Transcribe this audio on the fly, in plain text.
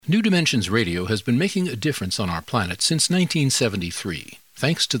New Dimensions Radio has been making a difference on our planet since 1973,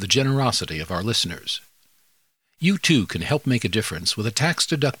 thanks to the generosity of our listeners. You too can help make a difference with a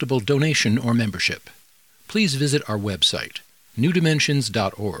tax-deductible donation or membership. Please visit our website,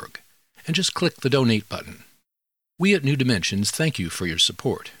 newdimensions.org, and just click the Donate button. We at New Dimensions thank you for your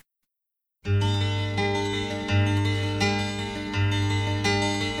support.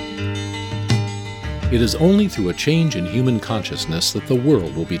 It is only through a change in human consciousness that the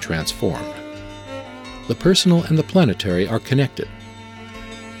world will be transformed. The personal and the planetary are connected.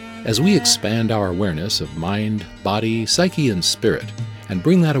 As we expand our awareness of mind, body, psyche, and spirit, and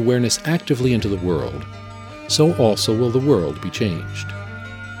bring that awareness actively into the world, so also will the world be changed.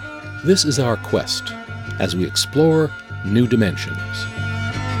 This is our quest as we explore new dimensions.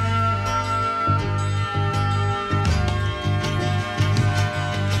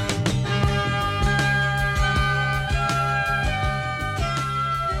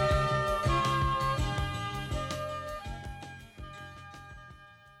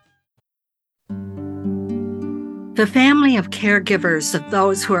 The family of caregivers of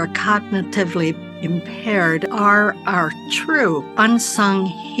those who are cognitively impaired are our true unsung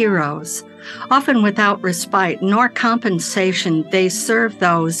heroes. Often without respite nor compensation, they serve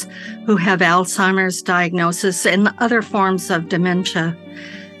those who have Alzheimer's diagnosis and other forms of dementia.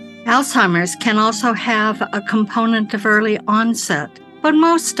 Alzheimer's can also have a component of early onset, but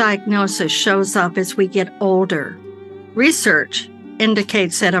most diagnosis shows up as we get older. Research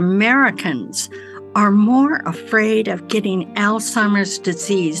indicates that Americans are more afraid of getting Alzheimer's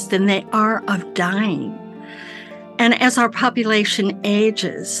disease than they are of dying. And as our population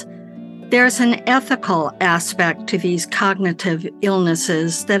ages, there's an ethical aspect to these cognitive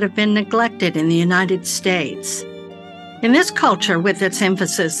illnesses that have been neglected in the United States. In this culture, with its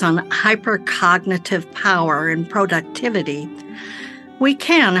emphasis on hypercognitive power and productivity, we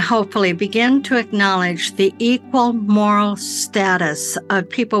can hopefully begin to acknowledge the equal moral status of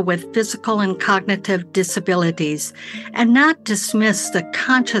people with physical and cognitive disabilities and not dismiss the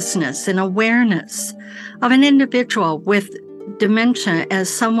consciousness and awareness of an individual with dementia as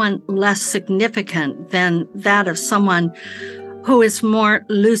someone less significant than that of someone who is more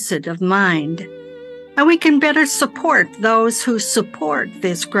lucid of mind. And we can better support those who support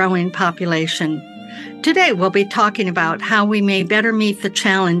this growing population. Today, we'll be talking about how we may better meet the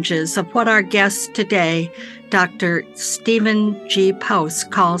challenges of what our guest today, Dr. Stephen G.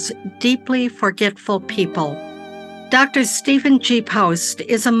 Post, calls deeply forgetful people. Dr. Stephen G. Post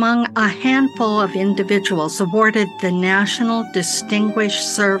is among a handful of individuals awarded the National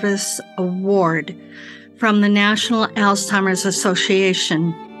Distinguished Service Award from the National Alzheimer's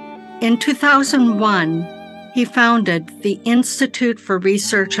Association. In 2001, he founded the Institute for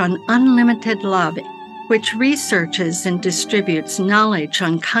Research on Unlimited Love, which researches and distributes knowledge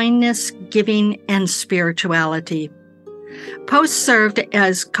on kindness, giving, and spirituality. Post served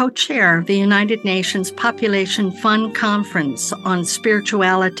as co-chair of the United Nations Population Fund Conference on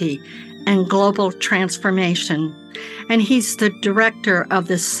Spirituality and Global Transformation, and he's the director of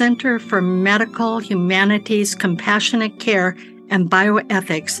the Center for Medical Humanities, Compassionate Care, and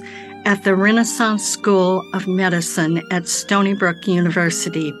Bioethics at the Renaissance School of Medicine at Stony Brook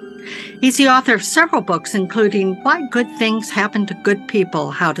University. He's the author of several books, including Why Good Things Happen to Good People,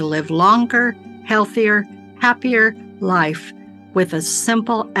 How to Live Longer, Healthier, Happier Life with a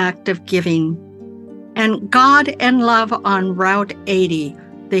Simple Act of Giving, and God and Love on Route 80,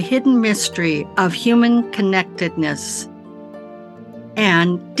 The Hidden Mystery of Human Connectedness,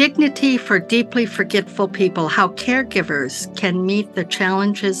 and Dignity for Deeply Forgetful People, How Caregivers Can Meet the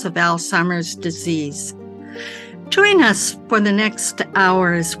Challenges of Alzheimer's Disease. Join us for the next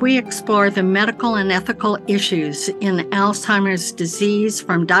hours. We explore the medical and ethical issues in Alzheimer's disease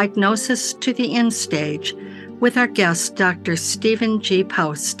from diagnosis to the end stage with our guest, Dr. Stephen G.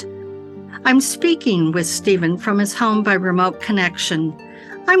 Post. I'm speaking with Stephen from his home by remote connection.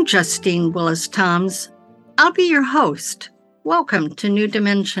 I'm Justine Willis-Toms. I'll be your host. Welcome to New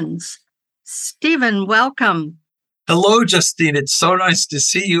Dimensions. Stephen, welcome. Hello, Justine. It's so nice to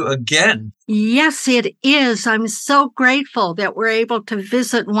see you again. Yes, it is. I'm so grateful that we're able to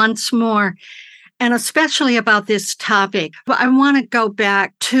visit once more, and especially about this topic. I want to go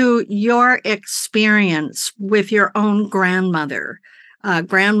back to your experience with your own grandmother,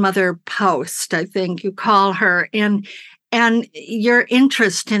 Grandmother Post, I think you call her, and your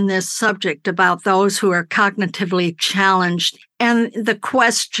interest in this subject about those who are cognitively challenged. And the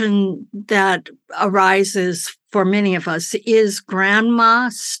question that arises for many of us, is Grandma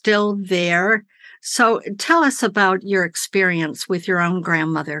still there? So tell us about your experience with your own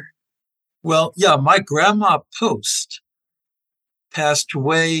grandmother. Well, yeah, my Grandma Post passed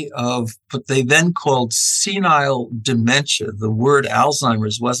away of what they then called senile dementia. The word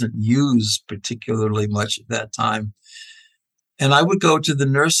Alzheimer's wasn't used particularly much at that time. And I would go to the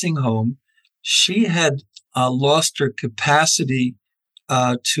nursing home. She had lost her capacity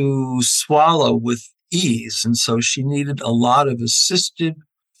to swallow with ease, and so she needed a lot of assisted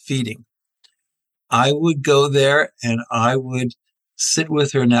feeding. I would go there and I would sit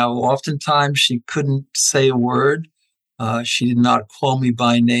with her. Now, oftentimes she couldn't say a word. She did not call me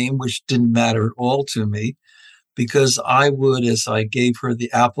by name, which didn't matter at all to me, because I would, as I gave her the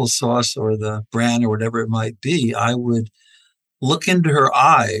applesauce or the bran or whatever it might be, I would look into her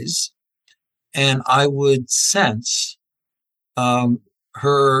eyes and I would sense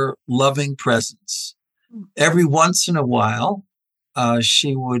her loving presence. Every once in a while,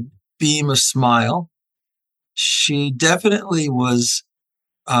 she would beam a smile. She definitely was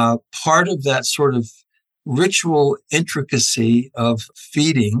part of that sort of ritual intricacy of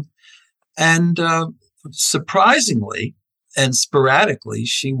feeding. And surprisingly and sporadically,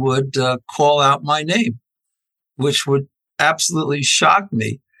 she would call out my name, which would absolutely shock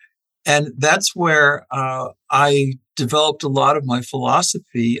me. And that's where I developed a lot of my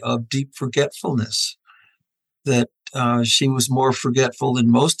philosophy of deep forgetfulness, that she was more forgetful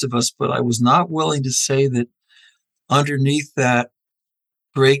than most of us, but I was not willing to say that underneath that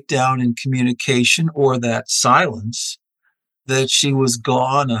breakdown in communication or that silence, that she was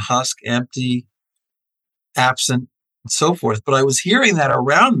gone, a husk, empty, absent, and so forth. But I was hearing that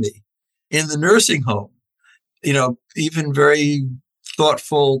around me in the nursing home. Even very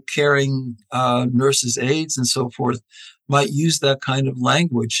thoughtful, caring nurses, aides, and so forth might use that kind of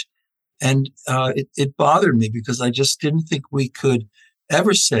language. And it bothered me because I just didn't think we could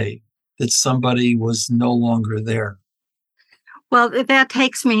ever say that somebody was no longer there. Well, that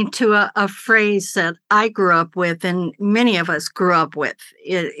takes me to a phrase that I grew up with, and many of us grew up with.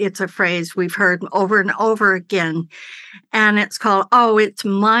 It's a phrase we've heard over and over again, and it's called, it's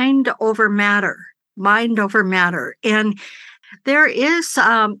mind over matter, mind over matter. And there is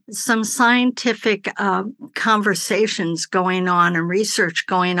some scientific conversations going on and research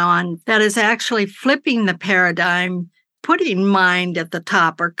going on that is actually flipping the paradigm, putting mind at the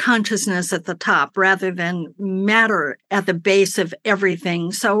top or consciousness at the top rather than matter at the base of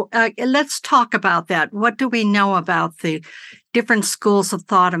everything. So let's talk about that. What do we know about the different schools of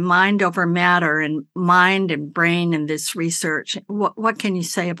thought of mind over matter and mind and brain in this research? What can you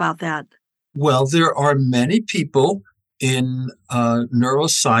say about that? Well, there are many people in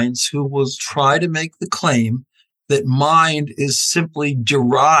neuroscience who will try to make the claim that mind is simply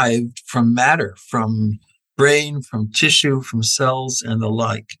derived from matter, from brain, from tissue, from cells, and the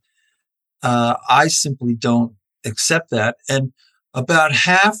like. I simply don't accept that. And about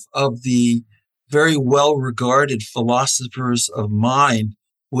half of the very well-regarded philosophers of mind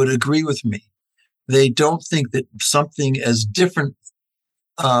would agree with me. They don't think that something as different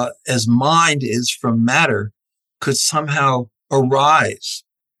as mind is from matter could somehow arise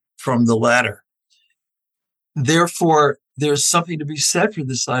from the latter. Therefore, there's something to be said for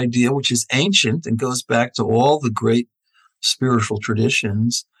this idea, which is ancient and goes back to all the great spiritual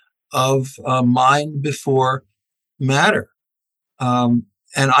traditions of mind before matter. And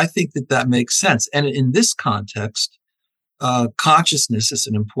I think that makes sense. And in this context, consciousness is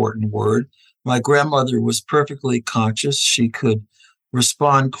an important word. My grandmother was perfectly conscious. She could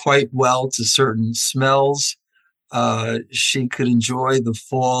respond quite well to certain smells. She could enjoy the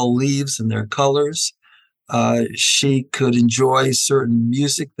fall leaves and their colors. She could enjoy certain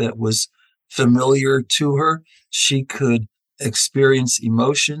music that was familiar to her. She could experience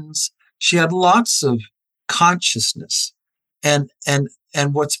emotions. She had lots of consciousness. And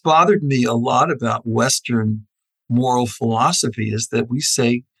what's bothered me a lot about Western moral philosophy is that we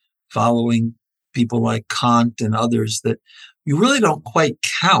say, following people like Kant and others, that you really don't quite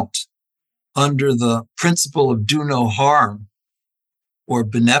count under the principle of do no harm or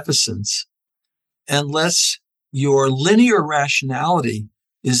beneficence unless your linear rationality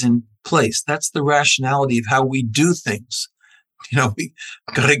is in place. That's the rationality of how we do things. We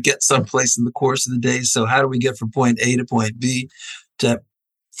got to get someplace in the course of the day. So how do we get from point A to point B? To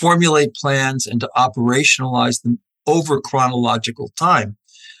formulate plans and to operationalize them over chronological time.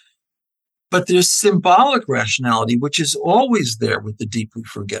 But there's symbolic rationality, which is always there with the deeply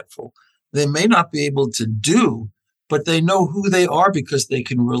forgetful. They may not be able to do, but they know who they are because they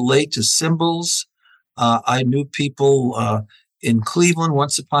can relate to symbols. I knew people in Cleveland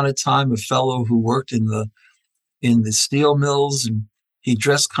once upon a time, a fellow who worked in the steel mills, and he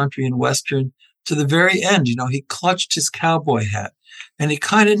dressed country and Western to the very end. He clutched his cowboy hat, and he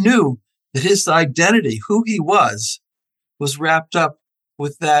kind of knew that his identity, who he was was wrapped up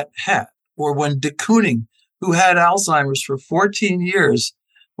with that hat. Or when de Kooning, who had Alzheimer's for 14 years,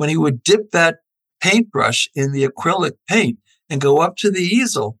 when he would dip that paintbrush in the acrylic paint and go up to the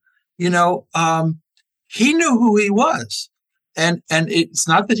easel, he knew who he was. And it's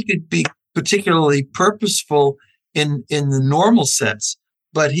not that he could be particularly purposeful in the normal sense,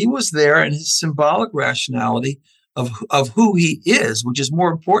 but he was there, and his symbolic rationality of who he is, which is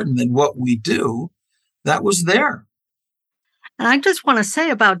more important than what we do, that was there. And I just want to say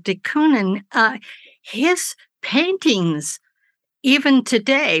about de Kooning, his paintings, even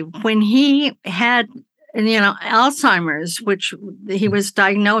today, when he had, Alzheimer's, which he was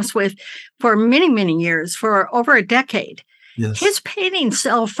diagnosed with for many, many years, for over a decade, yes, his paintings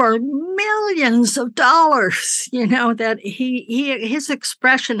sell for millions of dollars. That his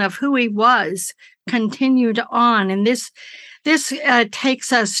expression of who he was continued on, and this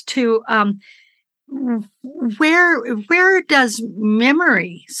takes us to where does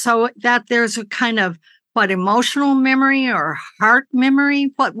memory, so that there's a kind of emotional memory or heart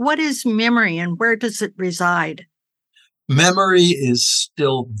memory? What is memory, and where does it reside? Memory is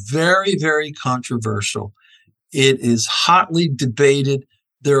still very, very controversial. It is hotly debated.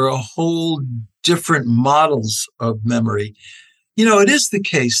 There are whole different models of memory. It is the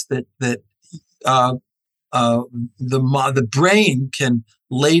case that the brain can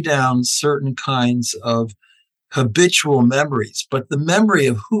lay down certain kinds of habitual memories, but the memory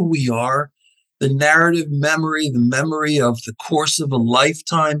of who we are, the narrative memory, the memory of the course of a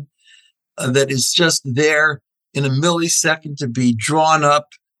lifetime that is just there in a millisecond to be drawn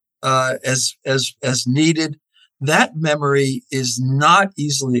up as needed, that memory is not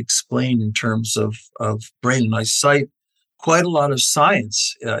easily explained in terms of brain. And I cite quite a lot of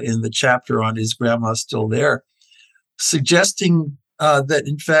science in the chapter on Is Grandma Still There, suggesting that,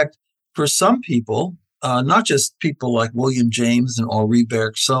 in fact, for some people, not just people like William James and Henri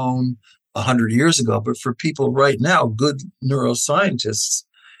Bergson 100 years ago, but for people right now, good neuroscientists,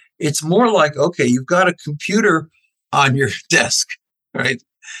 it's more like, okay, you've got a computer on your desk, right?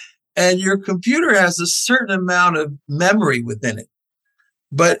 And your computer has a certain amount of memory within it.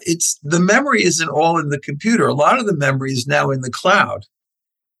 But the memory isn't all in the computer. A lot of the memory is now in the cloud,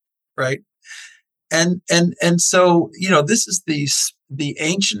 right? And so, this is the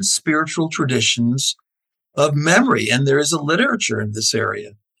ancient spiritual traditions of memory, and there is a literature in this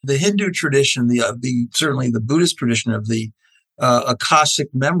area. The Hindu tradition, certainly the Buddhist tradition of the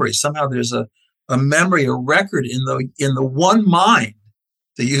Akashic memory. Somehow there's a memory, a record in the one mind,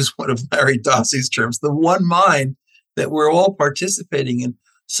 to use one of Larry Dossey's terms, the one mind that we're all participating in.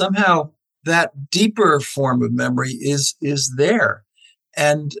 Somehow that deeper form of memory is there.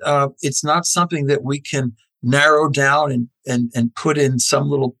 And it's not something that we can narrow down and put in some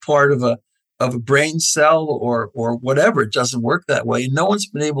little part of a brain cell or whatever. It doesn't work that way. And no one's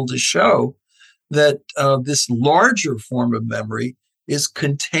been able to show that this larger form of memory is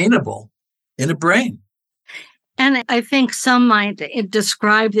containable in a brain. And I think some might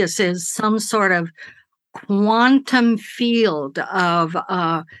describe this as some sort of quantum field of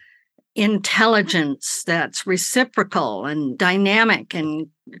intelligence that's reciprocal and dynamic, and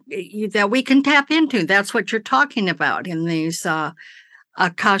that we can tap into. That's what you're talking about in these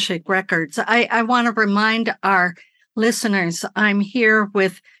Akashic records. I want to remind our listeners, I'm here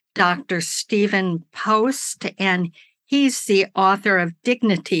with Dr. Stephen Post, and he's the author of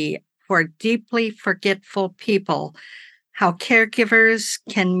Dignity for Deeply Forgetful People: How Caregivers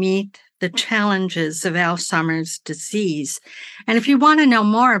Can Meet the Challenges of Alzheimer's Disease. And if you want to know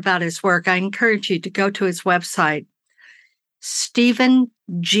more about his work, I encourage you to go to his website,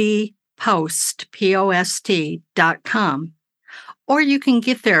 StephenGPost.com. Or you can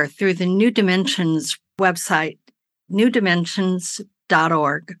get there through the New Dimensions website,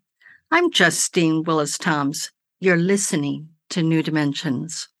 newdimensions.org. I'm Justine Willis-Toms. You're listening to New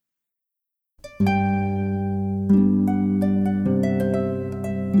Dimensions.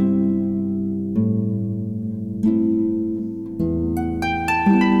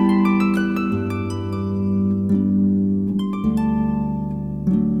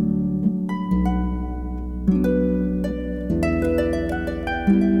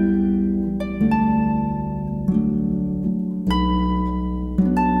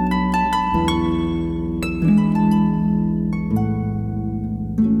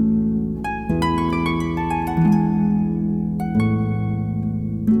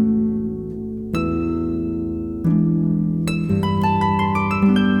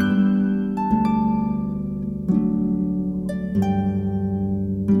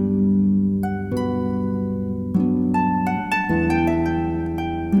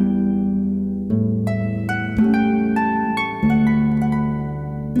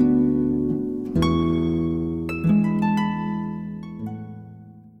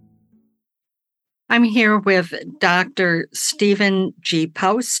 I'm here with Dr. Stephen G.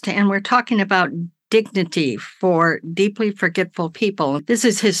 Post, and we're talking about dignity for deeply forgetful people. This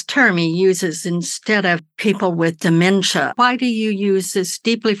is his term he uses instead of people with dementia. Why do you use this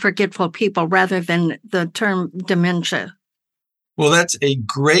deeply forgetful people rather than the term dementia? Well, that's a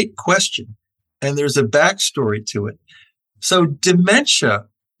great question, and there's a backstory to it. So dementia,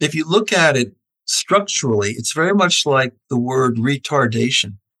 if you look at it structurally, it's very much like the word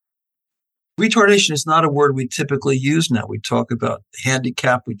retardation. Retardation is not a word we typically use now. We talk about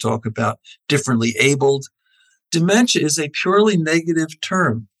handicap, we talk about differently abled. Dementia is a purely negative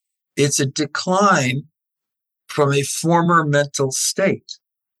term. It's a decline from a former mental state.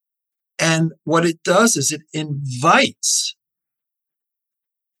 And what it does is it invites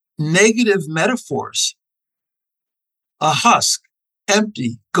negative metaphors. A husk,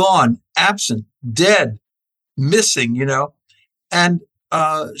 empty, gone, absent, dead, missing, and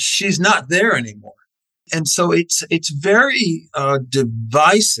she's not there anymore. And so it's very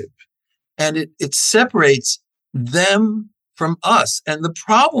divisive, and it separates them from us. And the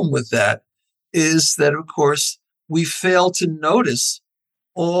problem with that is that, of course, we fail to notice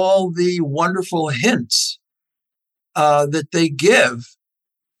all the wonderful hints that they give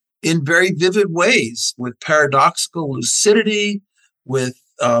in very vivid ways, with paradoxical lucidity, with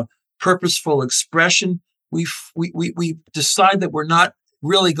purposeful expression. We decide that we're not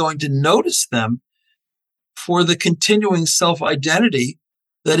really going to notice them for the continuing self-identity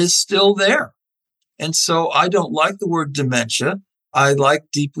that is still there. And so I don't like the word dementia. I like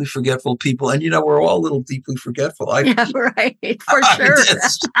deeply forgetful people. And, we're all a little deeply forgetful. Yeah, right. For sure.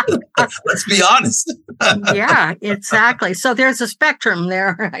 Let's be honest. Yeah, exactly. So there's a spectrum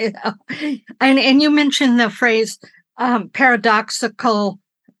there. Right? And you mentioned the phrase paradoxical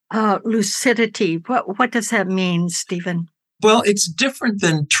lucidity. What does that mean, Stephen? Well, it's different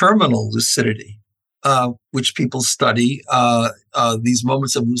than terminal lucidity, which people study, these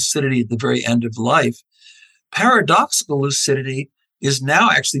moments of lucidity at the very end of life. Paradoxical lucidity is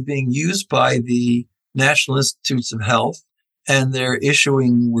now actually being used by the National Institutes of Health, and they're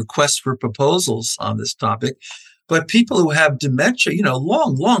issuing requests for proposals on this topic. But people who have dementia,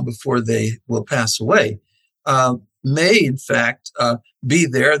 long before they will pass away, may in fact be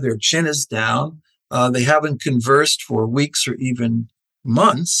there. Their chin is down. They haven't conversed for weeks or even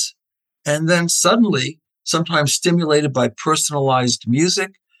months. And then suddenly, sometimes stimulated by personalized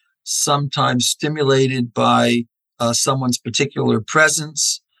music, sometimes stimulated by someone's particular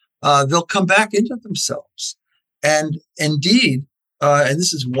presence, they'll come back into themselves. And indeed, and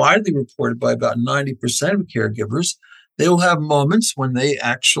this is widely reported by about 90% of caregivers, they will have moments when they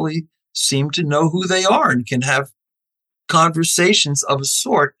actually seem to know who they are and can have conversations of a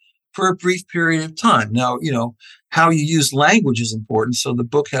sort for a brief period of time. Now, how you use language is important. So the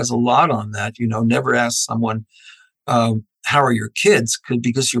book has a lot on that. Never ask someone, how are your kids?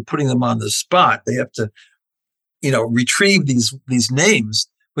 Because you're putting them on the spot. They have to, retrieve these names.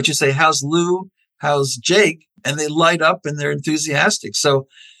 But you say, how's Lou? How's Jake? And they light up and they're enthusiastic. So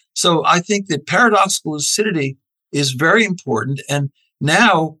I think that paradoxical lucidity is very important. And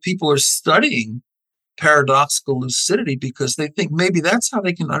now people are studying paradoxical lucidity because they think maybe that's how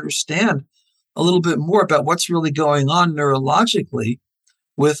they can understand a little bit more about what's really going on neurologically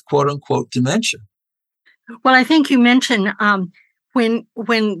with quote unquote dementia. Well, I think you mentioned when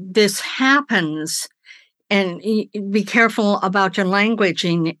this happens, and be careful about your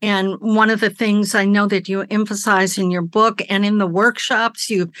languaging. And one of the things I know that you emphasize in your book and in the workshops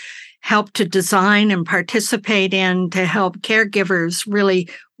you help to design and participate in to help caregivers really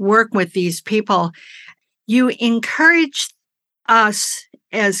work with these people, you encourage us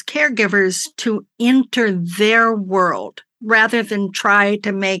as caregivers to enter their world rather than try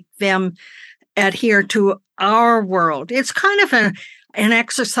to make them adhere to our world. It's kind of an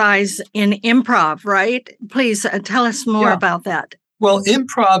exercise in improv, right? Please tell us more about that. Well,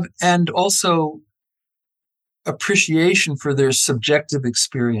 improv and also appreciation for their subjective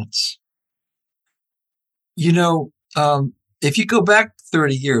experience. If you go back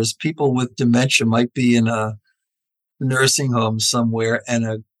 30 years, people with dementia might be in a nursing home somewhere, and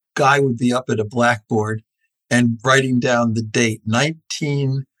a guy would be up at a blackboard and writing down the date,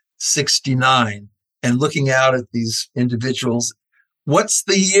 1969, and looking out at these individuals. What's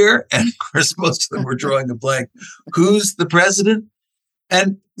the year? And of course, most of them were drawing a blank. Who's the president?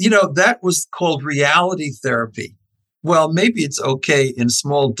 And, that was called reality therapy. Well, maybe it's okay in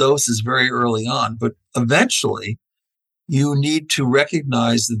small doses very early on, but eventually you need to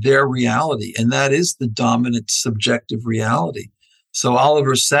recognize their reality. And that is the dominant subjective reality. So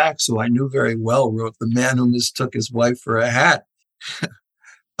Oliver Sacks, who I knew very well, wrote The Man Who Mistook His Wife for a Hat.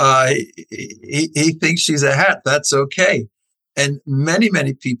 He thinks she's a hat. That's okay. And many,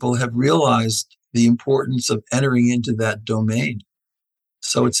 many people have realized the importance of entering into that domain.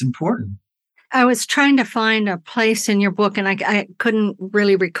 So it's important. I was trying to find a place in your book, and I couldn't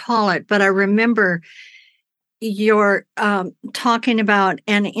really recall it, but I remember you're talking about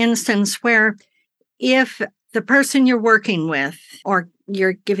an instance where if the person you're working with or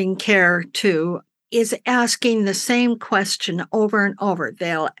you're giving care to is asking the same question over and over,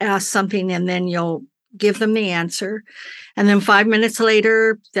 they'll ask something and then you'll give them the answer. And then 5 minutes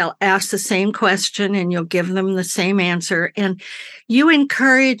later, they'll ask the same question and you'll give them the same answer. And you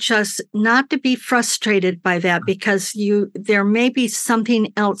encourage us not to be frustrated by that because there may be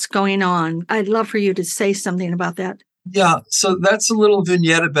something else going on. I'd love for you to say something about that. Yeah, so that's a little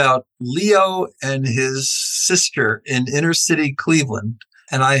vignette about Leo and his sister in inner city Cleveland.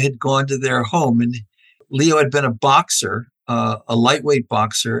 And I had gone to their home, and Leo had been a boxer, a lightweight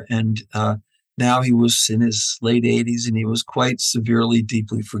boxer, and now he was in his late 80s, and he was quite severely,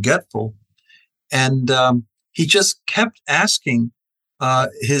 deeply forgetful. And he just kept asking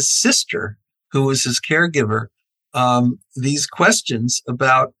his sister, who was his caregiver, these questions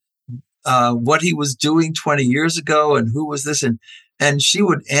about what he was doing 20 years ago and who was this. And she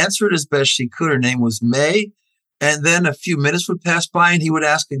would answer it as best she could. Her name was May. And then a few minutes would pass by and he would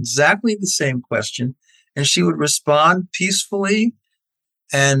ask exactly the same question. And she would respond peacefully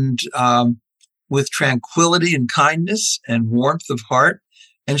and with tranquility and kindness and warmth of heart.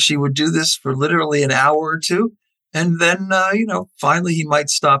 And she would do this for literally an hour or two. And then, finally he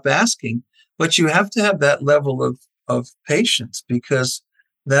might stop asking. But you have to have that level of patience because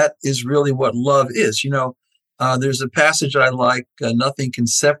that is really what love is. There's a passage I like, nothing can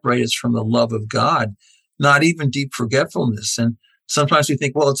separate us from the love of God, not even deep forgetfulness. And sometimes we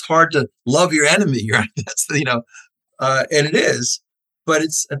think, well, it's hard to love your enemy, right? That's and it is.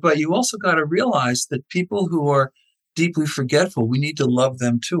 But you also got to realize that people who are deeply forgetful, we need to love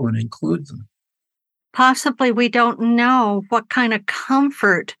them too and include them. Possibly we don't know what kind of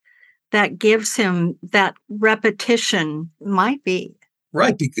comfort that gives him that repetition might be.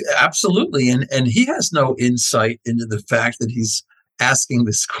 Right, absolutely. And he has no insight into the fact that he's asking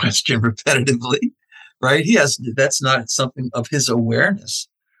this question repetitively, right? That's not something of his awareness.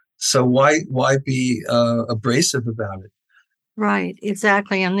 So why be abrasive about it? Right,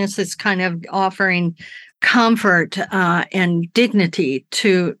 exactly. And this is kind of offering comfort and dignity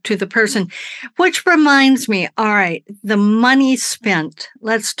to the person, which reminds me, all right, the money spent.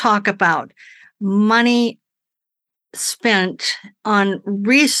 Let's talk about money spent on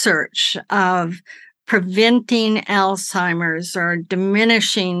research of preventing Alzheimer's or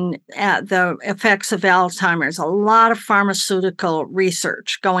diminishing the effects of Alzheimer's, a lot of pharmaceutical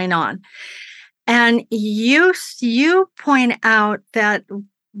research going on. And you point out that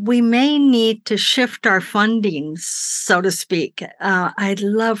we may need to shift our funding, so to speak. I'd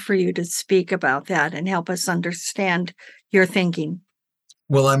love for you to speak about that and help us understand your thinking.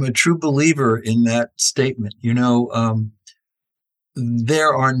 Well, I'm a true believer in that statement.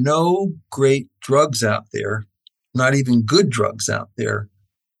 There are no great drugs out there, not even good drugs out there,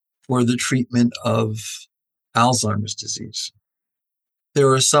 for the treatment of Alzheimer's disease. There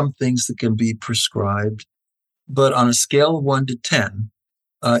are some things that can be prescribed, but on a scale of 1 to 10,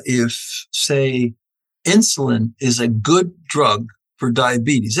 if, say, insulin is a good drug for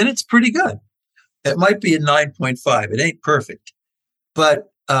diabetes, and it's pretty good, it might be a 9.5. It ain't perfect.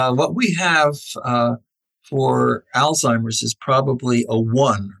 But what we have for Alzheimer's is probably a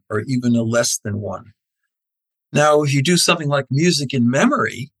 1 or even a less than 1. Now, if you do something like music and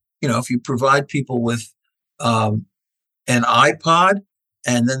memory, if you provide people with an iPod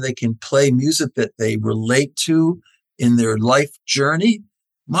and then they can play music that they relate to in their life journey,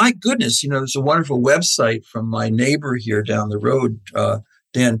 my goodness, there's a wonderful website from my neighbor here down the road,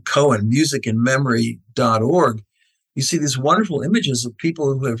 Dan Cohen, musicandmemory.org. You see these wonderful images of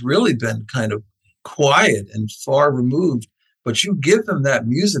people who have really been kind of quiet and far removed, but you give them that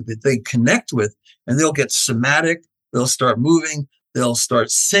music that they connect with and they'll get somatic, they'll start moving, they'll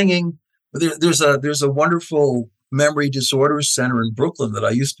start singing. There's a wonderful memory disorders center in Brooklyn that I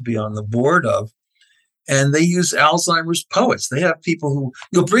used to be on the board of, and they use Alzheimer's poets. They have people who,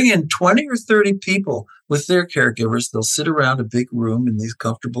 you'll bring in 20 or 30 people with their caregivers. They'll sit around a big room in these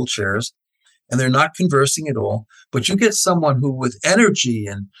comfortable chairs, and they're not conversing at all. But you get someone who, with energy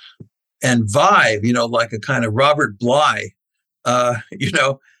and vibe, like a kind of Robert Bly,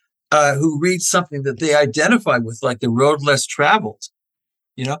 who reads something that they identify with, like The Road Less Traveled.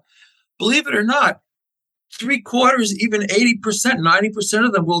 Believe it or not, 3/4, even 80%, 90%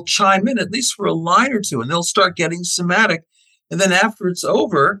 of them will chime in at least for a line or two, and they'll start getting somatic. And then after it's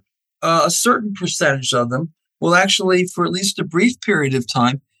over, a certain percentage of them will actually, for at least a brief period of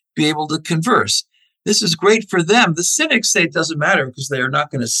time, be able to converse. This is great for them. The cynics say it doesn't matter because they are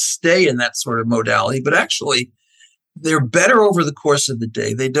not going to stay in that sort of modality, but actually they're better over the course of the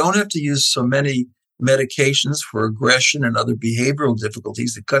day. They don't have to use so many medications for aggression and other behavioral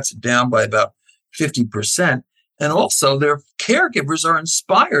difficulties. It cuts it down by about 50%. And also their caregivers are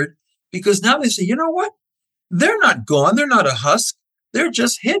inspired because now they say, you know what? They're not gone. They're not a husk. They're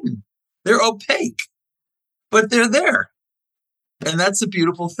just hidden. They're opaque, but they're there. And that's a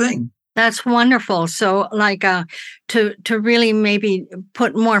beautiful thing. That's wonderful. So to really maybe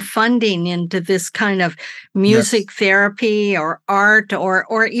put more funding into this kind of music therapy or art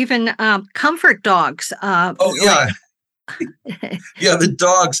or even comfort dogs. Yeah, the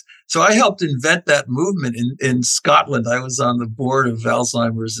dogs. So I helped invent that movement in Scotland. I was on the board of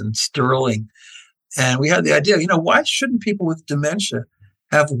Alzheimer's in Stirling. And we had the idea, why shouldn't people with dementia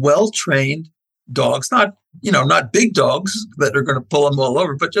have well-trained dogs? Not big dogs that are going to pull them all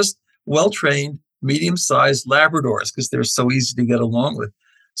over, but just well-trained, medium-sized Labradors because they're so easy to get along with.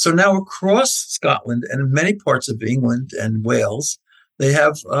 So now across Scotland and in many parts of England and Wales, they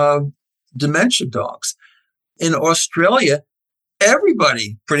have dementia dogs. In Australia,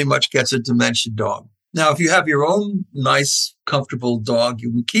 everybody pretty much gets a dementia dog. Now, if you have your own nice, comfortable dog, you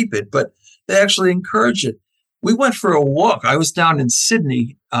can keep it, but they actually encourage it. We went for a walk. I was down in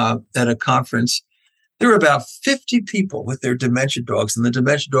Sydney at a conference. There were about 50 people with their dementia dogs, and the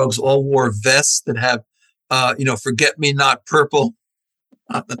dementia dogs all wore vests that have, forget-me-not purple.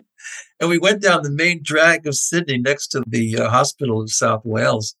 And we went down the main drag of Sydney next to the Hospital of South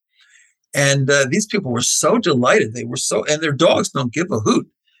Wales. And these people were so delighted. And their dogs don't give a hoot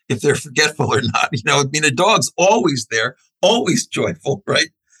if they're forgetful or not. The dog's always there, always joyful, right?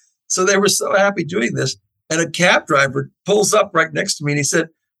 So they were so happy doing this. And a cab driver pulls up right next to me and he said,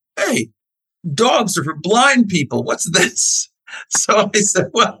 "Hey, dogs are for blind people. What's this?" So I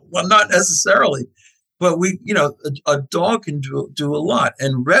said, well, not necessarily, but a dog can do a lot.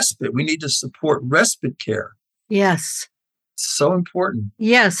 And respite, we need to support respite care. Yes. So important.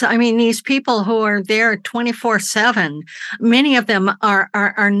 Yes. I mean, these people who are there 24/7, many of them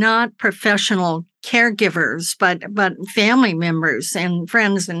are not professional caregivers, but family members and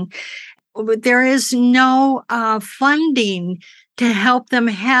friends. And there is no funding to help them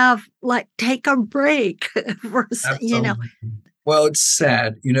take a break. Well, it's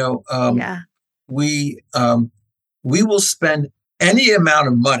sad. We will spend any amount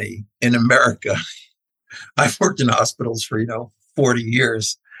of money in America. I've worked in hospitals for 40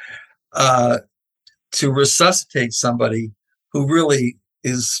 years to resuscitate somebody who really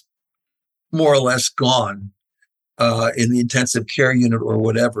is more or less gone in the intensive care unit or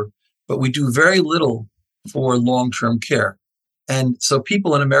whatever. But we do very little for long-term care. And so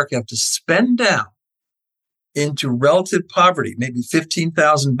people in America have to spend down into relative poverty, maybe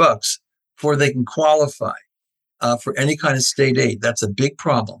 $15,000 before they can qualify for any kind of state aid. That's a big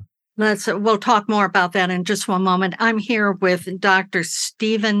problem. We'll talk more about that in just one moment. I'm here with Dr.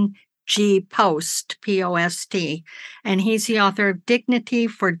 Stephen G. Post, P-O-S-T, and he's the author of Dignity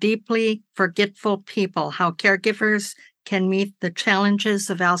for Deeply Forgetful People, How Caregivers Can Meet the Challenges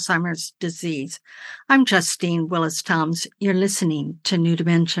of Alzheimer's Disease. I'm Justine Willis-Toms. You're listening to New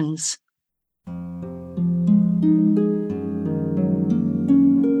Dimensions.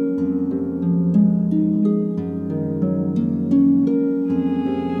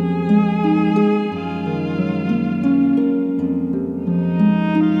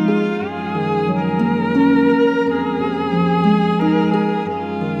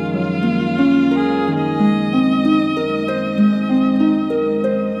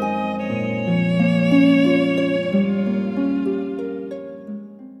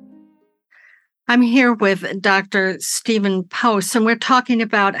 I'm here with Dr. Stephen Post, and we're talking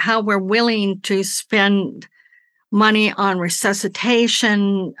about how we're willing to spend money on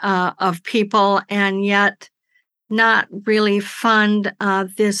resuscitation of people and yet not really fund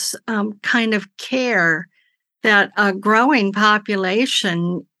this kind of care that a growing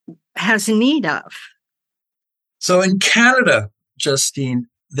population has need of. So in Canada, Justine,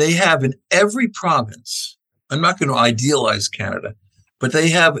 they have in every province, I'm not going to idealize Canada, but they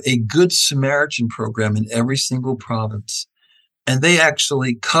have a Good Samaritan program in every single province. And they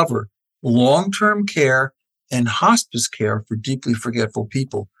actually cover long-term care and hospice care for deeply forgetful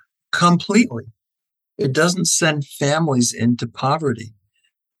people completely. It doesn't send families into poverty.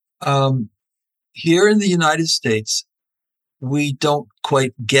 Here in the United States, we don't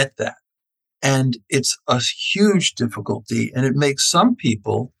quite get that. And it's a huge difficulty. And it makes some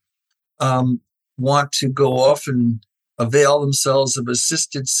people want to go off and avail themselves of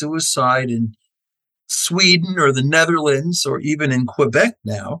assisted suicide in Sweden or the Netherlands or even in Quebec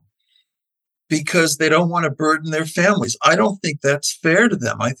now because they don't want to burden their families. I don't think that's fair to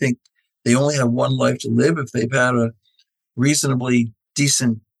them. I think they only have one life to live. If they've had a reasonably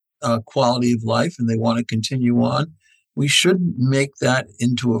decent quality of life and they want to continue on, we shouldn't make that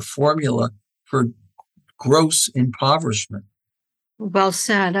into a formula for gross impoverishment. Well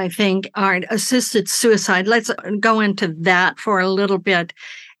said, I think. All right, assisted suicide. Let's go into that for a little bit.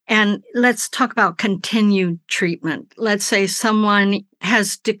 And let's talk about continued treatment. Let's say someone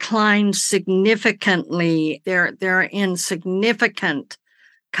has declined significantly. They're in significant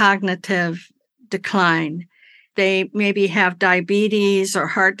cognitive decline. They maybe have diabetes or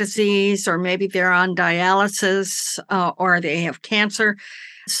heart disease, or maybe they're on dialysis or they have cancer.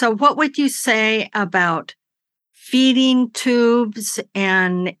 So what would you say about feeding tubes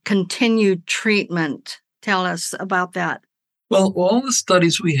and continued treatment? Tell us about that. Well, all the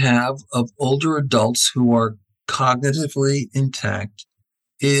studies we have of older adults who are cognitively intact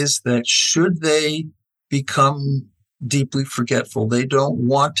is that should they become deeply forgetful, they don't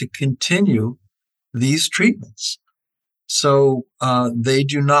want to continue these treatments. So they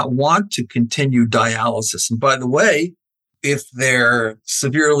do not want to continue dialysis. And by the way, if they're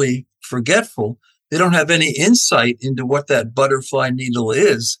severely forgetful, they don't have any insight into what that butterfly needle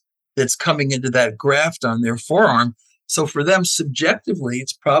is that's coming into that graft on their forearm. So for them, subjectively,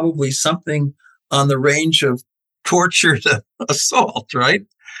 it's probably something on the range of torture to assault, right?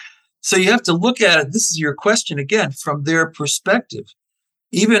 So you have to look at it. This is your question again, from their perspective.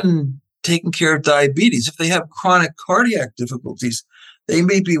 Even taking care of diabetes, if they have chronic cardiac difficulties, they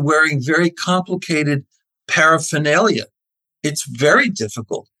may be wearing very complicated paraphernalia. It's very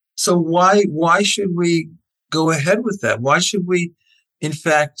difficult. So why should we go ahead with that? Why should we, in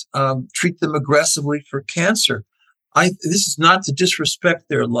fact, treat them aggressively for cancer? This is not to disrespect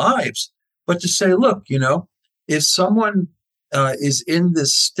their lives, but to say, look, if someone is in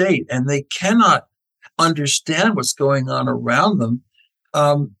this state and they cannot understand what's going on around them,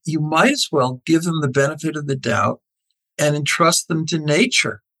 you might as well give them the benefit of the doubt and entrust them to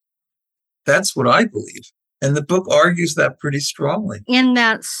nature. That's what I believe. And the book argues that pretty strongly. In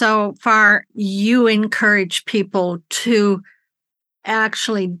that, so far, you encourage people to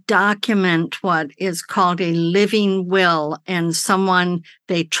actually document what is called a living will and someone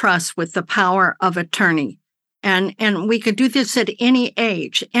they trust with the power of attorney. And we could do this at any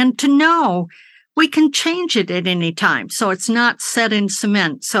age. And to know we can change it at any time. So it's not set in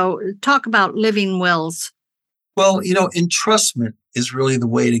cement. So talk about living wills. Well, entrustment is really the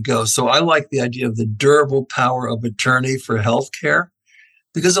way to go. So I like the idea of the durable power of attorney for healthcare,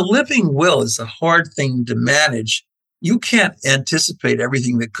 because a living will is a hard thing to manage. You can't anticipate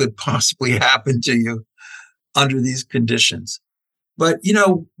everything that could possibly happen to you under these conditions. But,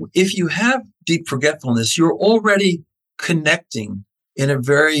 if you have deep forgetfulness, you're already connecting in a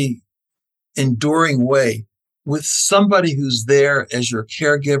very enduring way with somebody who's there as your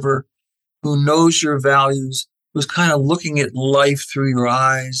caregiver, who knows your values, who's kind of looking at life through your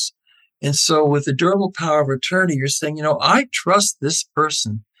eyes. And so with the durable power of attorney, you're saying, I trust this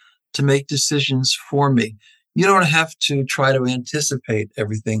person to make decisions for me. You don't have to try to anticipate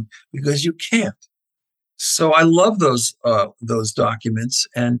everything because you can't. So I love those documents,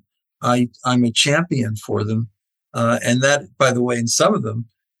 and I'm a champion for them. And that, by the way, in some of them,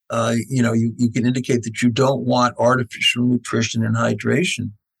 you can indicate that you don't want artificial nutrition and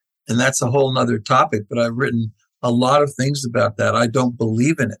hydration. And that's a whole nother topic, but I've written a lot of things about that. I don't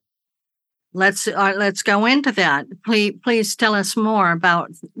believe in it. Let's go into that. Please tell us more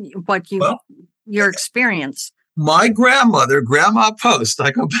about what your experience. My grandmother, Grandma Post,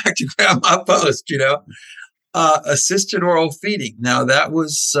 I go back to Grandma Post, assisted oral feeding. Now that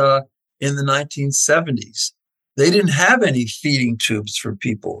was in the 1970s. They didn't have any feeding tubes for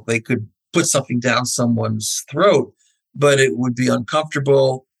people. They could put something down someone's throat, but it would be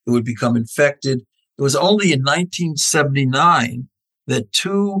uncomfortable. It would become infected. It was only in 1979 that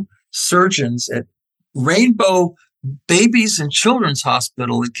two surgeons at Rainbow Babies and Children's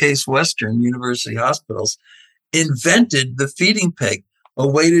Hospital at Case Western University Hospitals invented the feeding peg, a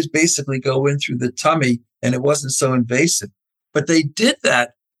way to basically go in through the tummy, and it wasn't so invasive. But they did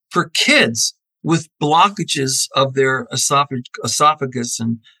that for kids with blockages of their esophagus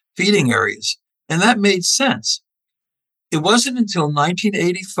and feeding areas. And that made sense. It wasn't until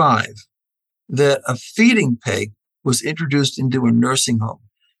 1985 that a feeding peg was introduced into a nursing home.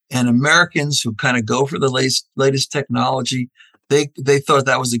 And Americans who kind of go for the latest technology, they thought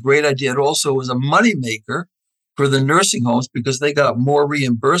that was a great idea. It also was a moneymaker for the nursing homes because they got more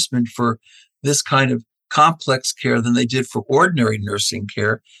reimbursement for this kind of complex care than they did for ordinary nursing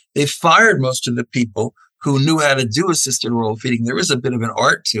care. They fired most of the people who knew how to do assisted oral feeding. There is a bit of an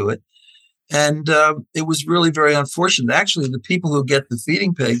art to it. And it was really very unfortunate. Actually, the people who get the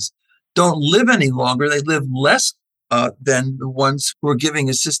feeding pegs don't live any longer. They live less than the ones who are giving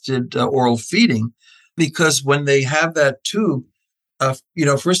assisted oral feeding, because when they have that tube,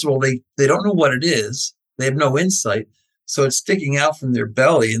 first of all, they don't know what it is. They have no insight. So it's sticking out from their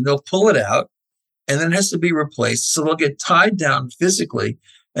belly, and they'll pull it out, and then it has to be replaced. So they'll get tied down physically,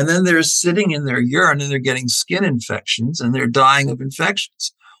 and then they're sitting in their urine, and they're getting skin infections, and they're dying of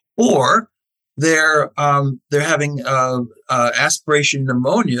infections. Or they're having aspiration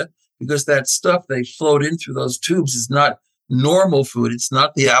pneumonia, because that stuff they float in through those tubes is not normal food. It's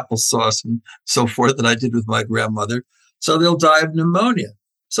not the applesauce and so forth that I did with my grandmother. So they'll die of pneumonia.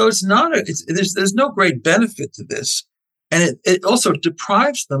 So it's not there's no great benefit to this. And it also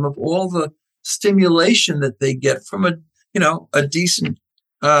deprives them of all the stimulation that they get from a decent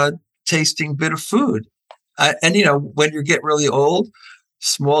tasting bit of food. And when you get really old,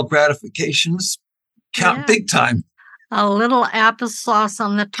 small gratifications count big time. A little applesauce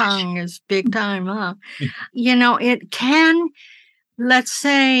on the tongue is big time, huh? It can, let's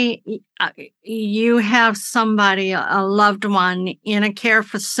say you have somebody, a loved one in a care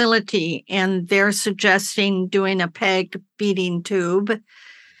facility, and they're suggesting doing a peg feeding tube.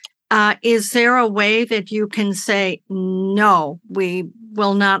 Is there a way that you can say, no, we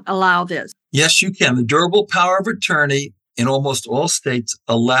will not allow this? Yes, you can. The durable power of attorney in almost all states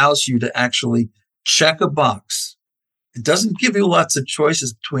allows you to actually check a box. It doesn't give you lots of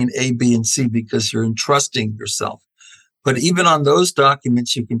choices between A, B, and C because you're entrusting yourself. But even on those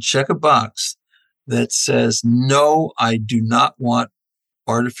documents, you can check a box that says, no, I do not want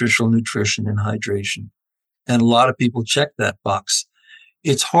artificial nutrition and hydration. And a lot of people check that box.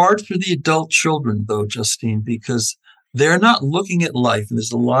 It's hard for the adult children, though, Justine, because they're not looking at life. And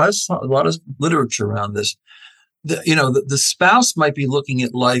there's a lot of literature around this. The spouse might be looking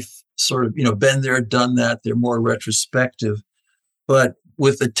at life sort of, been there, done that. They're more retrospective. But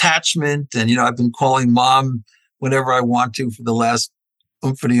with attachment, and, I've been calling mom whenever I want to for the last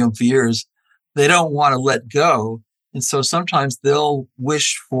years, they don't want to let go. And so sometimes they'll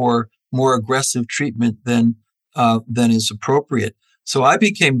wish for more aggressive treatment than is appropriate. So I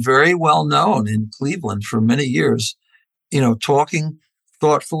became very well known in Cleveland for many years, talking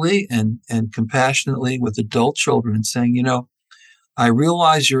thoughtfully and compassionately with adult children and saying, I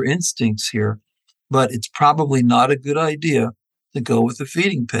realize your instincts here, but it's probably not a good idea to go with a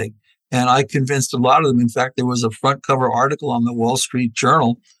feeding peg. And I convinced a lot of them. In fact, there was a front cover article on the Wall Street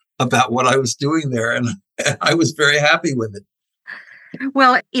Journal about what I was doing there, and I was very happy with it.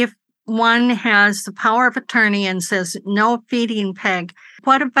 Well, if one has the power of attorney and says no feeding peg,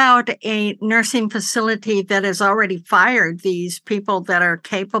 what about a nursing facility that has already fired these people that are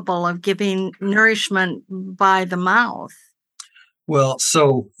capable of giving nourishment by the mouth? Well,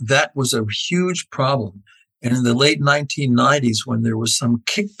 so that was a huge problem. And in the late 1990s, when there was some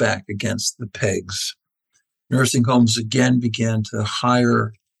kickback against the pegs, nursing homes again began to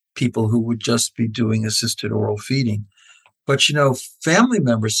hire people who would just be doing assisted oral feeding. But, family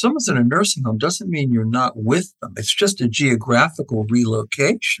members, someone's in a nursing home doesn't mean you're not with them. It's just a geographical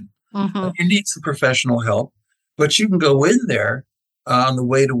relocation. Mm-hmm. You need some professional help, but you can go in there on the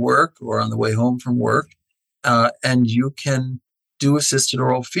way to work or on the way home from work, and you can do assisted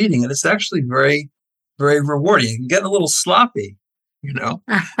oral feeding. And it's actually very, very rewarding. You can get a little sloppy,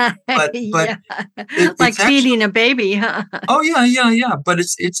 but yeah. Like feeding a baby, huh? Oh yeah. But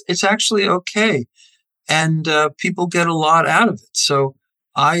it's actually okay. And people get a lot out of it. So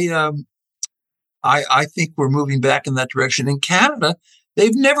I think we're moving back in that direction. In Canada,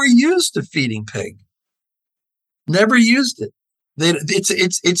 they've never used a feeding peg. Never used it.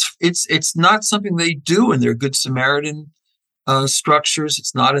 It's not something they do in their Good Samaritan structures.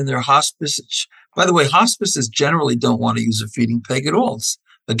 It's not in their hospice. By the way, hospices generally don't want to use a feeding peg at all. It's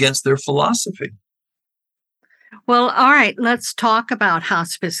against their philosophy. Well, all right, let's talk about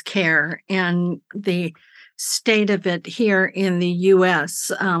hospice care and the state of it here in the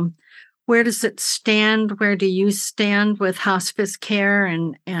U.S. Where does it stand? Where do you stand with hospice care,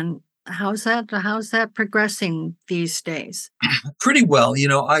 and how's that progressing these days? Pretty well.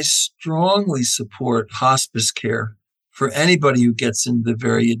 I strongly support hospice care for anybody who gets into the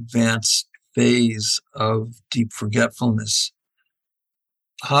very advanced phase of deep forgetfulness.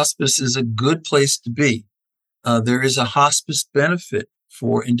 Hospice is a good place to be. There is a hospice benefit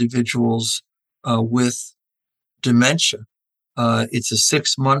for individuals with dementia. It's a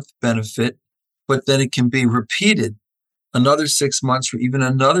 6-month benefit, but then it can be repeated another 6 months or even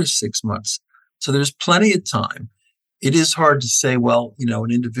another 6 months. So there's plenty of time. It is hard to say, well,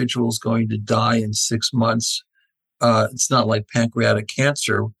 an individual is going to die in 6 months. It's not like pancreatic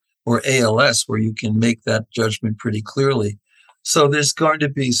cancer or ALS where you can make that judgment pretty clearly. So there's going to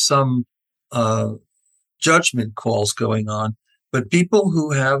be some judgment calls going on. But people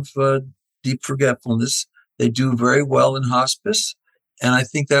who have deep forgetfulness, they do very well in hospice. And I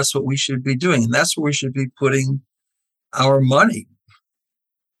think that's what we should be doing. And that's where we should be putting our money.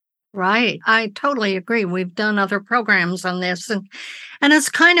 Right. I totally agree. We've done other programs on this, and it's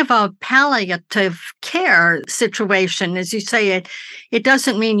kind of a palliative care situation. As you say, it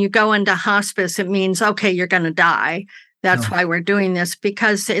doesn't mean you go into hospice. It means, okay, you're going to die. That's why we're doing this,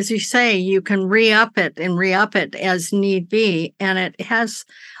 because as you say, you can re-up it as need be. And it has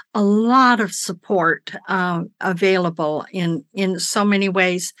a lot of support available in so many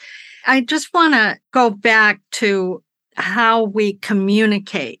ways. I just want to go back to how we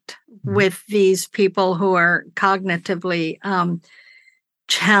communicate with these people who are cognitively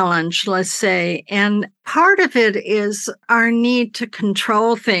challenged, let's say. And part of it is our need to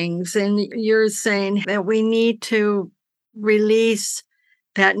control things. And you're saying that we need to release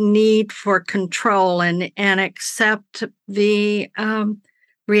that need for control and accept the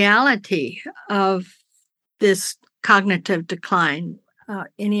reality of this cognitive decline.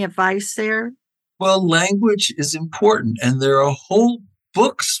 Any advice there? Well, language is important, and there are whole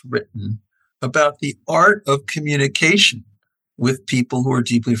books written about the art of communication with people who are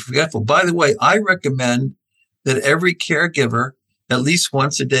deeply forgetful. By the way, I recommend that every caregiver, at least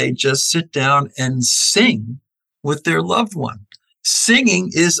once a day, just sit down and sing with their loved one.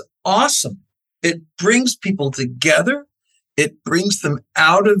 Singing is awesome. It brings people together. It brings them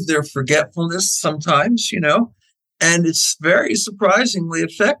out of their forgetfulness sometimes, and it's very surprisingly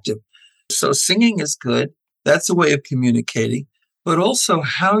effective. So singing is good. That's a way of communicating, but also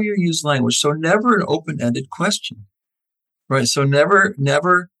how you use language. So never an open-ended question, right? So never,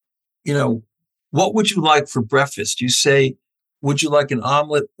 what would you like for breakfast? You say, would you like an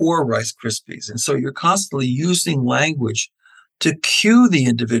omelet or Rice Krispies? And so you're constantly using language to cue the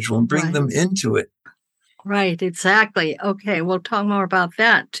individual and bring them into it. Right, exactly. Okay, we'll talk more about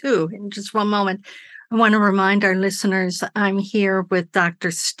that too in just one moment. I want to remind our listeners I'm here with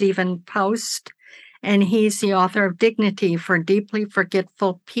Dr. Stephen Post, and he's the author of Dignity for Deeply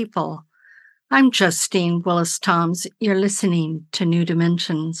Forgetful People. I'm Justine Willis-Toms. You're listening to New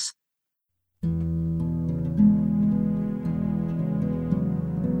Dimensions.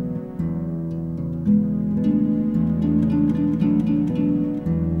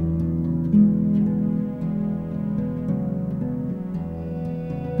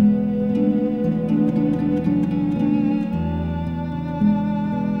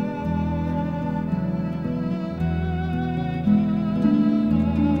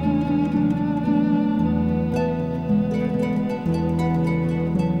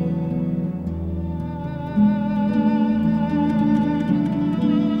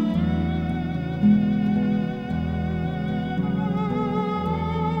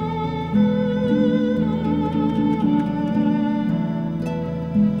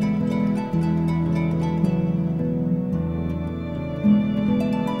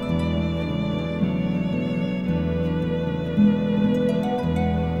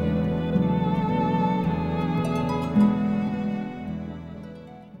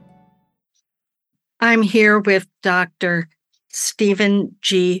 I'm here with Dr. Stephen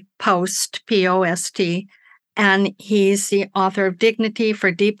G. Post, P-O-S-T, and he's the author of Dignity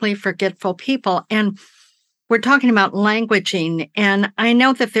for Deeply Forgetful People. And we're talking about languaging. And I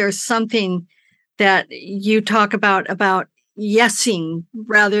know that there's something that you talk about yesing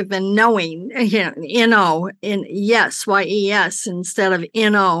rather than knowing, N-O, in yes, Y-E-S, instead of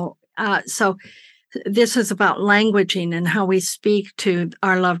N-O. So this is about languaging and how we speak to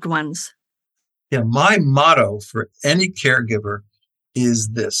our loved ones. Yeah, my motto for any caregiver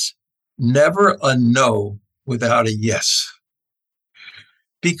is this: never a no without a yes.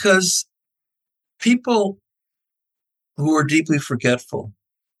 Because people who are deeply forgetful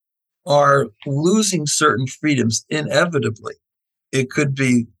are losing certain freedoms inevitably. It could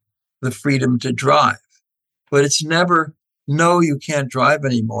be the freedom to drive, but it's never, no, you can't drive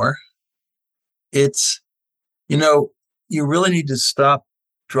anymore. It's, you really need to stop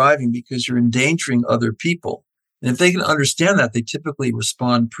driving because you're endangering other people. And if they can understand that, they typically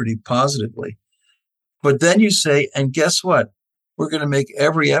respond pretty positively. But then you say, and guess what? We're going to make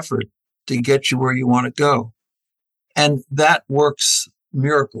every effort to get you where you want to go. And that works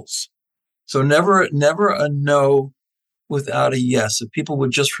miracles. So never a no without a yes. If people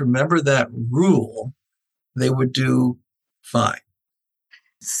would just remember that rule, they would do fine.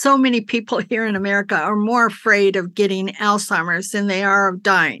 So many people here in America are more afraid of getting Alzheimer's than they are of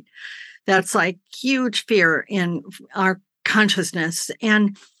dying. That's like huge fear in our consciousness.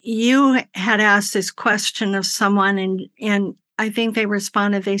 And you had asked this question of someone, and I think they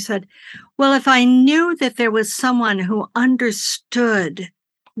responded, they said, well, if I knew that there was someone who understood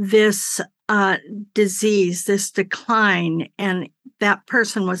this disease, this decline, and that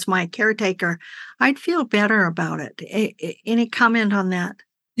person was my caretaker, I'd feel better about it. Any comment on that?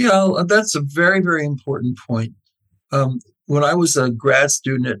 Yeah, that's a very, very important point. When I was a grad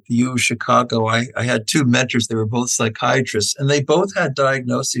student at the U of Chicago, I had two mentors. They were both psychiatrists, and they both had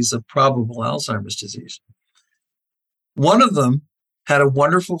diagnoses of probable Alzheimer's disease. One of them had a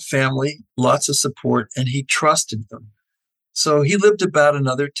wonderful family, lots of support, and he trusted them. So he lived about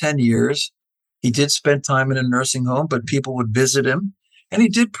another 10 years. He did spend time in a nursing home, but people would visit him, and he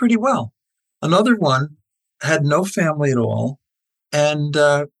did pretty well. Another one had no family at all, and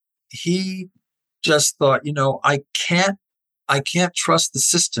he just thought, I can't trust the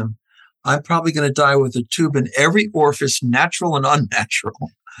system. I'm probably going to die with a tube in every orifice, natural and unnatural.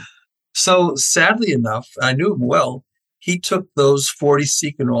 So sadly enough, I knew him well. He took those 40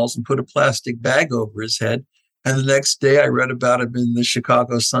 Secanols and put a plastic bag over his head. And the next day I read about him in the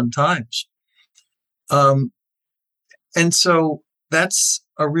Chicago Sun-Times. And so that's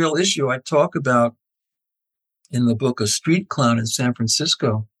a real issue. I talk about in the book a street clown in San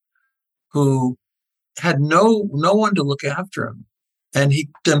Francisco who had no one to look after him. And he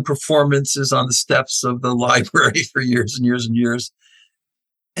done performances on the steps of the library for years and years and years.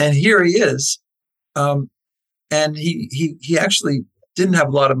 And here he is. And he actually didn't have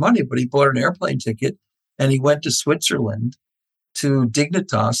a lot of money, but he bought an airplane ticket and he went to Switzerland to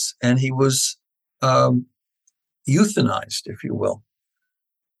Dignitas, and he was euthanized, if you will.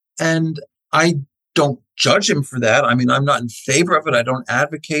 And I don't judge him for that. I mean, I'm not in favor of it. I don't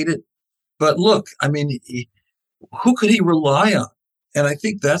advocate it. But look, I mean, who could he rely on? And I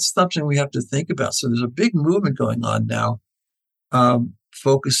think that's something we have to think about. So there's a big movement going on now,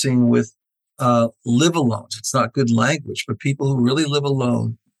 focusing with live alones. It's not good language, but people who really live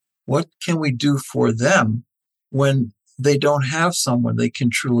alone, what can we do for them when they don't have someone they can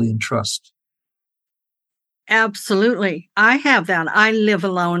truly entrust? Absolutely. I have that. I live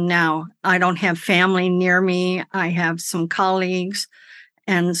alone now. I don't have family near me. I have some colleagues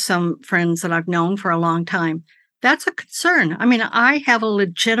and some friends that I've known for a long time. That's a concern. I mean, I have a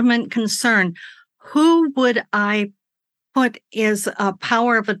legitimate concern. Who would I put as a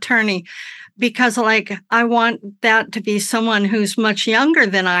power of attorney? Because I want that to be someone who's much younger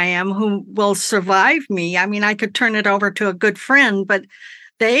than I am, who will survive me. I mean, I could turn it over to a good friend, but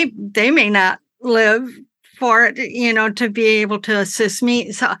they may not live for it, to be able to assist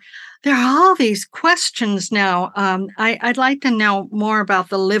me. So there are all these questions now. I'd like to know more about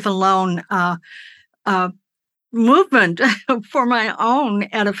the live alone movement for my own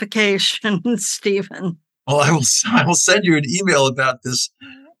edification, Stephen. Well, I will send you an email about this.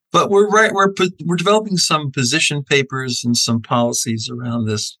 But we're developing some position papers and some policies around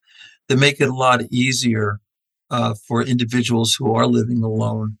this that make it a lot easier for individuals who are living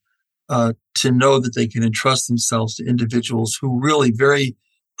alone to know that they can entrust themselves to individuals who really very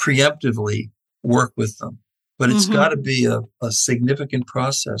preemptively work with them. But it's got to be a significant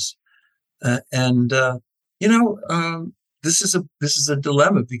process, this is a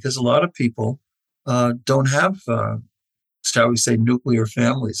dilemma because a lot of people don't have. Shall we say, nuclear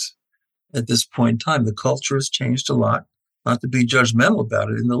families at this point in time. The culture has changed a lot, not to be judgmental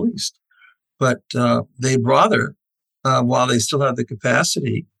about it in the least, but they'd rather, while they still have the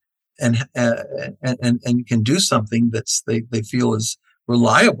capacity and can do something that's they feel is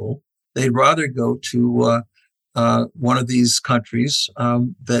reliable, they'd rather go to one of these countries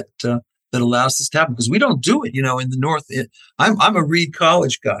that allows this to happen, because we don't do it. In the North, I'm a Reed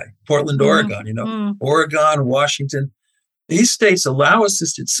College guy, Portland, Oregon. Oregon, Washington. These states allow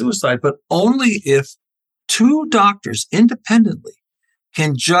assisted suicide, but only if two doctors independently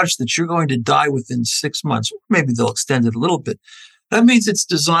can judge that you're going to die within 6 months. Maybe they'll extend it a little bit. That means it's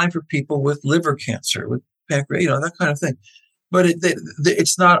designed for people with liver cancer, with pancreas, that kind of thing. But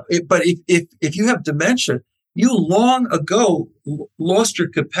it's not. But if you have dementia, you long ago lost your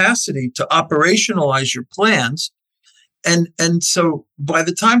capacity to operationalize your plans. And so by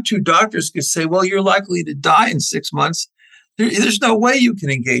the time two doctors could say, well, you're likely to die in 6 months, there's no way you can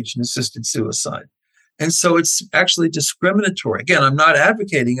engage in assisted suicide. And so it's actually discriminatory. Again, I'm not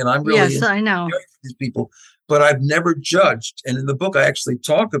advocating it. I'm really yes, I know these people, but I've never judged. And in the book, I actually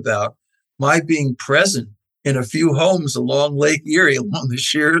talk about my being present in a few homes along Lake Erie, along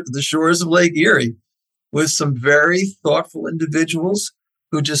the shores of Lake Erie, with some very thoughtful individuals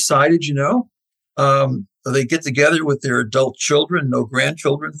who decided, they get together with their adult children, no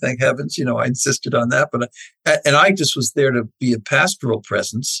grandchildren, thank heavens. I insisted on that, and I just was there to be a pastoral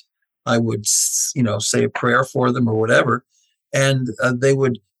presence. I would, say a prayer for them or whatever, and they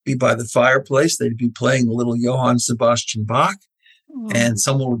would be by the fireplace. They'd be playing a little Johann Sebastian Bach, and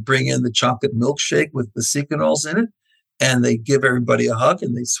someone would bring in the chocolate milkshake with the secanols in it, and they give everybody a hug,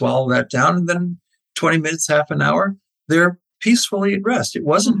 and they swallow that down, and then 20 minutes, half an hour, they're peacefully at rest. It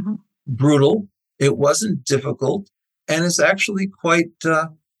wasn't brutal. It wasn't difficult, and it's actually quite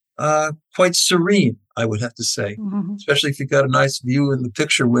serene, I would have to say, especially if you got a nice view in the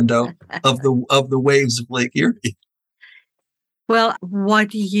picture window of the waves of Lake Erie. Well,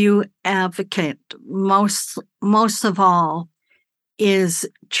 what you advocate most of all is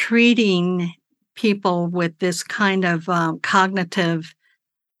treating people with this kind of cognitive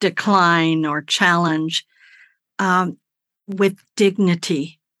decline or challenge with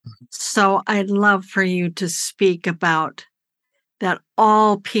dignity. So I'd love for you to speak about that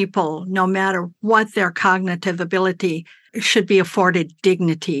all people, no matter what their cognitive ability, should be afforded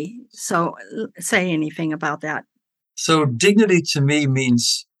dignity. So say anything about that. So dignity to me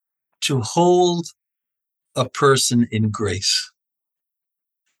means to hold a person in grace.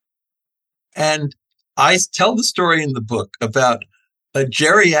 And I tell the story in the book about a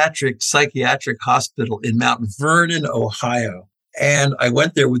geriatric psychiatric hospital in Mount Vernon, Ohio. And I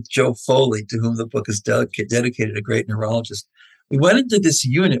went there with Joe Foley, to whom the book is dedicated, a great neurologist. We went into this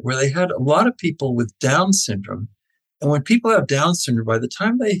unit where they had a lot of people with Down syndrome. And when people have Down syndrome, by the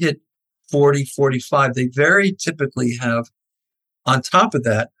time they hit 40, 45, they very typically have, on top of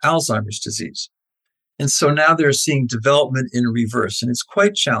that, Alzheimer's disease. And so now they're seeing development in reverse, and it's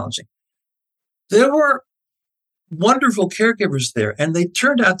quite challenging. There were wonderful caregivers there, and they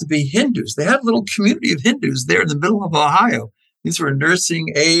turned out to be Hindus. They had a little community of Hindus there in the middle of Ohio. These were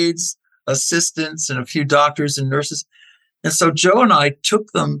nursing aides, assistants, and a few doctors and nurses. And so Joe and I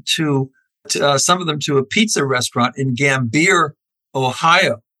took them some of them to a pizza restaurant in Gambier,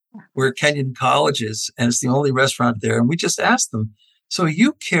 Ohio, where Kenyon College is, and it's the only restaurant there. And we just asked them, so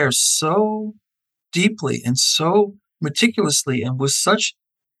you care so deeply and so meticulously and with such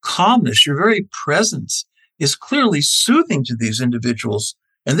calmness, your very presence is clearly soothing to these individuals,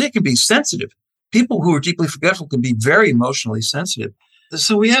 and they can be sensitive. People who are deeply forgetful can be very emotionally sensitive.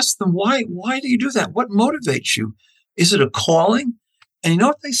 So we asked them, why do you do that? What motivates you? Is it a calling? And you know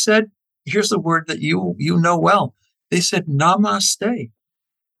what they said? Here's the word that you know well. They said, namaste,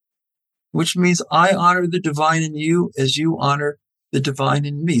 which means I honor the divine in you as you honor the divine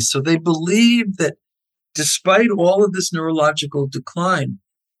in me. So they believe that despite all of this neurological decline,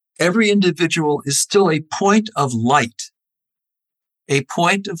 every individual is still a point of light,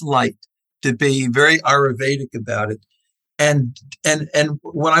 to be very Ayurvedic about it. And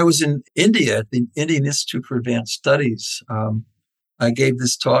when I was in India at the Indian Institute for Advanced Studies, I gave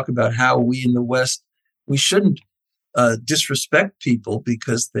this talk about how we in the West, we shouldn't disrespect people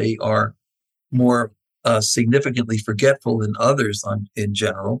because they are more significantly forgetful than others in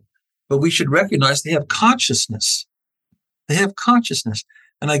general, but we should recognize they have consciousness. They have consciousness.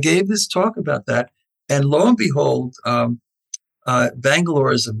 And I gave this talk about that. And lo and behold,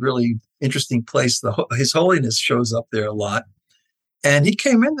 Bangalore is a really interesting place. His Holiness shows up there a lot. And he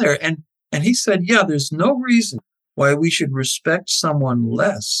came in there and he said, yeah, there's no reason why we should respect someone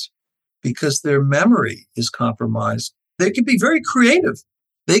less because their memory is compromised. They can be very creative.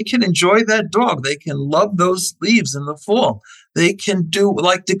 They can enjoy that dog. They can love those leaves in the fall. They can do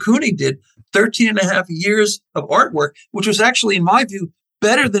like de Kooning did, 13 and a half years of artwork, which was actually, in my view,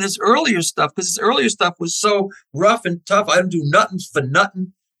 better than his earlier stuff, because his earlier stuff was so rough and tough. I don't do nothing for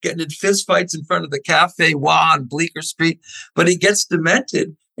nothing, getting in fist fights in front of the Cafe Wa on Bleecker Street. But he gets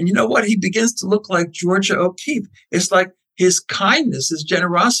demented. And you know what? He begins to look like Georgia O'Keeffe. It's like his kindness, his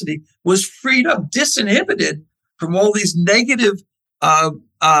generosity was freed up, disinhibited from all these negative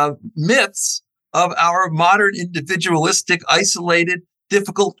myths of our modern, individualistic, isolated,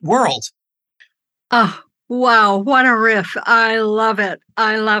 difficult world. Oh, wow. What a riff. I love it.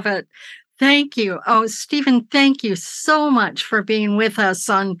 I love it. Thank you. Oh, Stephen, thank you so much for being with us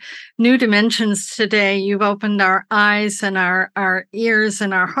on New Dimensions today. You've opened our eyes and our ears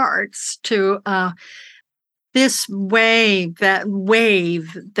and our hearts to this wave that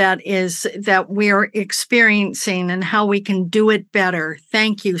we're experiencing and how we can do it better.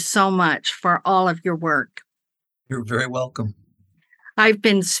 Thank you so much for all of your work. You're very welcome. I've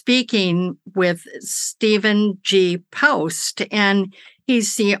been speaking with Stephen G. Post, and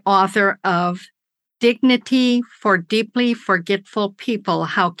he's the author of Dignity for Deeply Forgetful People,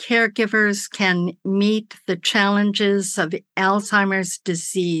 How Caregivers Can Meet the Challenges of Alzheimer's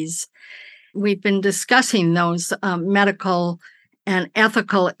Disease. We've been discussing those medical and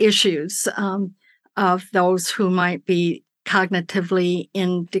ethical issues of those who might be cognitively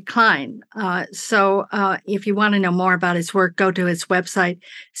in decline. So if you want to know more about his work, go to his website,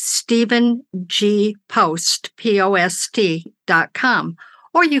 StephenGPost.com.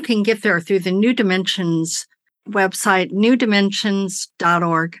 Or you can get there through the New Dimensions website,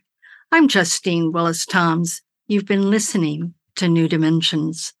 newdimensions.org. I'm Justine Willis-Toms. You've been listening to New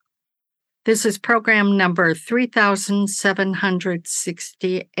Dimensions. This is program number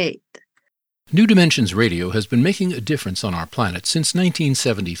 3768. New Dimensions Radio has been making a difference on our planet since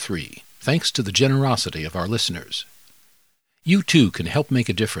 1973, thanks to the generosity of our listeners. You too can help make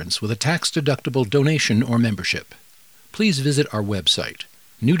a difference with a tax-deductible donation or membership. Please visit our website,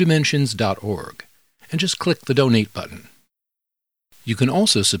 newdimensions.org, and just click the Donate button. You can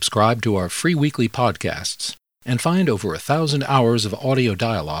also subscribe to our free weekly podcasts and find over 1,000 hours of audio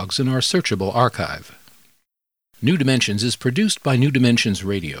dialogues in our searchable archive. New Dimensions is produced by New Dimensions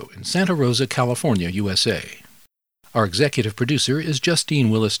Radio in Santa Rosa, California, USA. Our executive producer is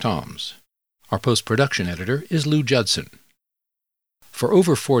Justine Willis-Toms. Our post-production editor is Lou Judson. For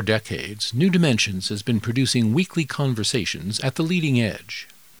over 4 decades, New Dimensions has been producing weekly conversations at the leading edge.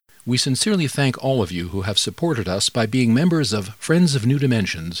 We sincerely thank all of you who have supported us by being members of Friends of New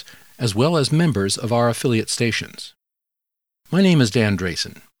Dimensions, as well as members of our affiliate stations. My name is Dan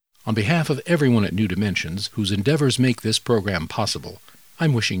Drayson. On behalf of everyone at New Dimensions, whose endeavors make this program possible,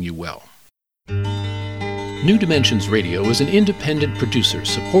 I'm wishing you well. New Dimensions Radio is an independent producer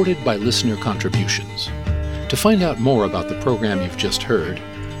supported by listener contributions. To find out more about the program you've just heard,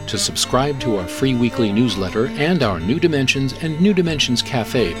 to subscribe to our free weekly newsletter and our New Dimensions and New Dimensions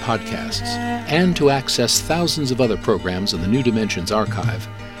Cafe podcasts, and to access thousands of other programs in the New Dimensions archive,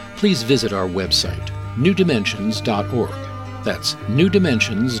 please visit our website, newdimensions.org. That's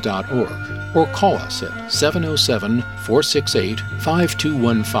newdimensions.org. Or call us at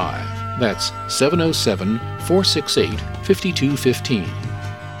 707-468-5215. That's 707-468-5215.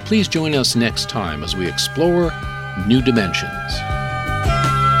 Please join us next time as we explore New Dimensions.